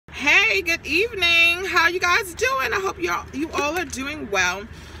Hey, good evening. How you guys doing? I hope you all are doing well.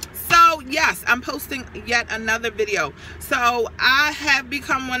 So yes, I'm posting yet another video. So I have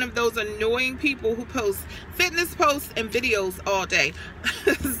become one of those annoying people who post fitness posts and videos all day.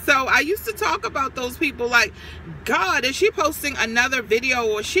 So I used to talk about those people like, God, is she posting another video,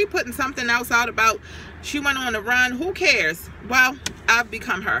 or is she putting something else out about she went on a run? Who cares? Well, I've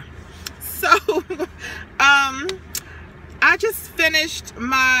become her. So I just finished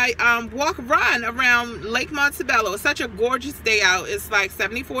my walk run around Lake Montebello. It's such a gorgeous day out. It's like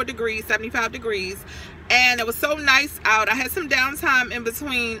 74 degrees, 75 degrees, and it was so nice out. I had some downtime in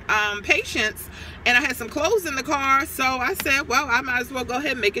between patients, and I had some clothes in the car, so I said, well, I might as well go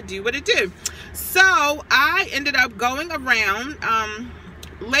ahead and make it do what it do. So I ended up going around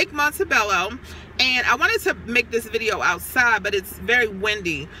Lake Montebello, and I wanted to make this video outside, but it's very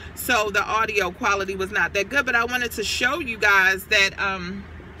windy, so the audio quality was not that good. But I wanted to show you guys that,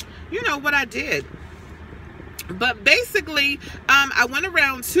 you know, what I did. But basically, I went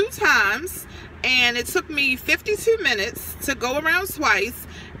around 2 times, and it took me 52 minutes to go around twice.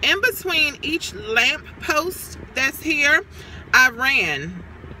 In between each lamp post that's here, I ran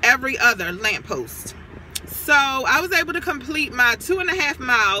every other lamp post. So I was able to complete my 2.5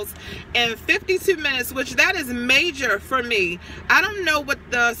 miles in 52 minutes, which that is major for me. I don't know what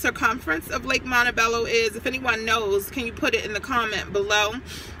the circumference of Lake Montebello is. If anyone knows, can you put it in the comment below?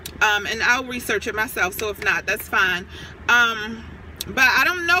 And I'll research it myself, so if not, that's fine. But I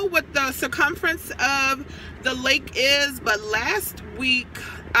don't know what the circumference of the lake is, but last week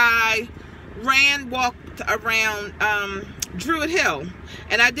I walked around Druid Hill,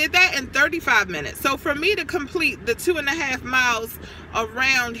 and I did that in 35 minutes. So for me to complete the 2.5 miles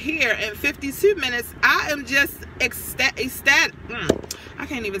around here in 52 minutes, I am just ecstatic. I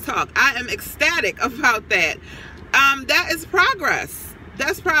can't even talk. I am ecstatic about that. That is progress.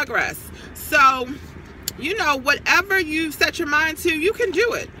 That's progress. So, you know, whatever you set your mind to, you can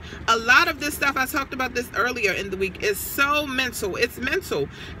do it. A lot of this stuff, I talked about this earlier in the week, is so mental. It's mental.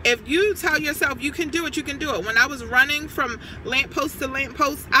 If you tell yourself you can do it, you can do it. When I was running from lamppost to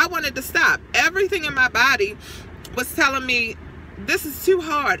lamppost, I wanted to stop. Everything in my body was telling me, this is too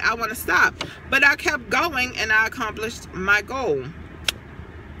hard, I want to stop. But I kept going, and I accomplished my goal.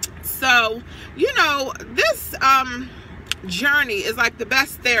 So, you know, this journey is like the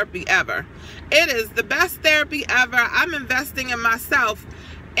best therapy ever. It is the best therapy ever. I'm investing in myself,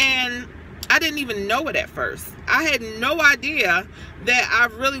 and I didn't even know it at first. I had no idea that I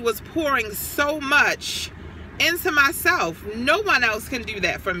really was pouring so much into myself. No one else can do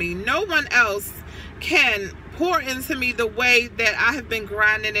that for me. No one else can pour into me the way that I have been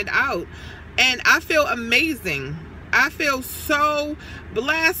grinding it out. And I feel amazing. I feel so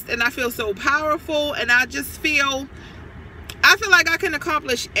blessed, and I feel so powerful, and I feel like I can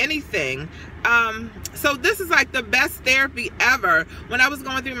accomplish anything. So this is like the best therapy ever. When I was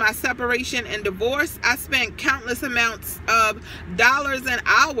going through my separation and divorce, I spent countless amounts of dollars and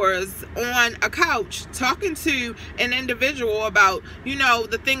hours on a couch talking to an individual about, you know,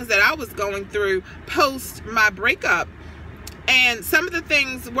 the things that I was going through post my breakup. And some of the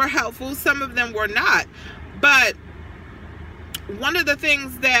things were helpful, some of them were not. But one of the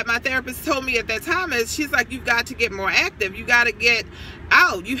things that my therapist told me at that time is, she's like, you've got to get more active. You got to get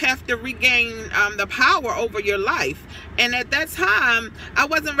out. You have to regain the power over your life. And at that time, I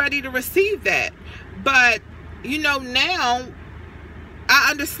wasn't ready to receive that. But, you know, now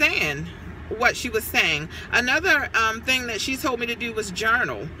I understand what she was saying. Another thing that she told me to do was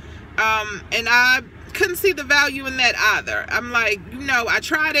journal. And I couldn't see the value in that either. I'm like, you know, I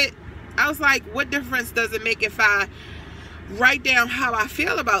tried it. I was like, what difference does it make if I write down how I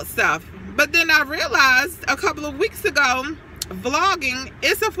feel about stuff? But then I realized a couple of weeks ago, vlogging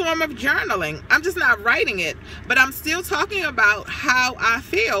is a form of journaling. I'm just not writing it, but I'm still talking about how I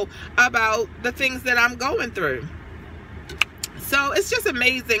feel about the things that I'm going through. So it's just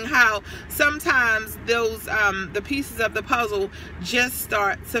amazing how sometimes those the pieces of the puzzle just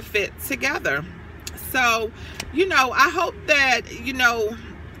start to fit together. So, you know, I hope that, you know,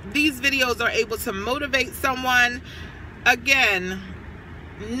 these videos are able to motivate someone. Again,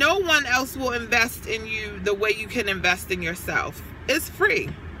 no one else will invest in you the way you can invest in yourself. It's free.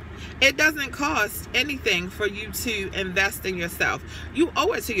 It doesn't cost anything for you to invest in yourself. You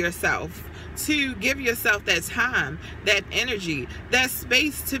owe it to yourself to give yourself that time, that energy, that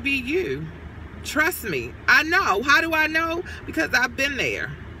space to be you. Trust me, I know. How do I know? Because I've been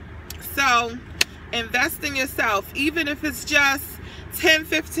there. So invest in yourself, even if it's just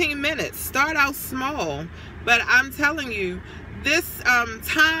 10-15 minutes. Start out small. But I'm telling you, this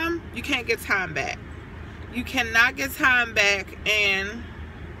time, you can't get time back. You cannot get time back. And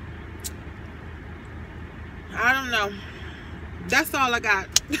I don't know. That's all I got.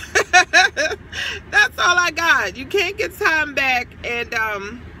 That's all I got. You can't get time back. And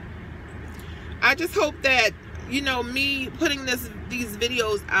I just hope that, you know, me putting these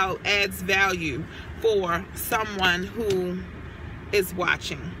videos out adds value for someone who is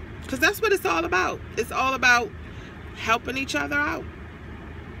watching, because that's what it's all about. It's all about helping each other out.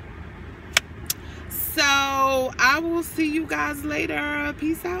 So I will see you guys later.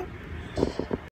 Peace out.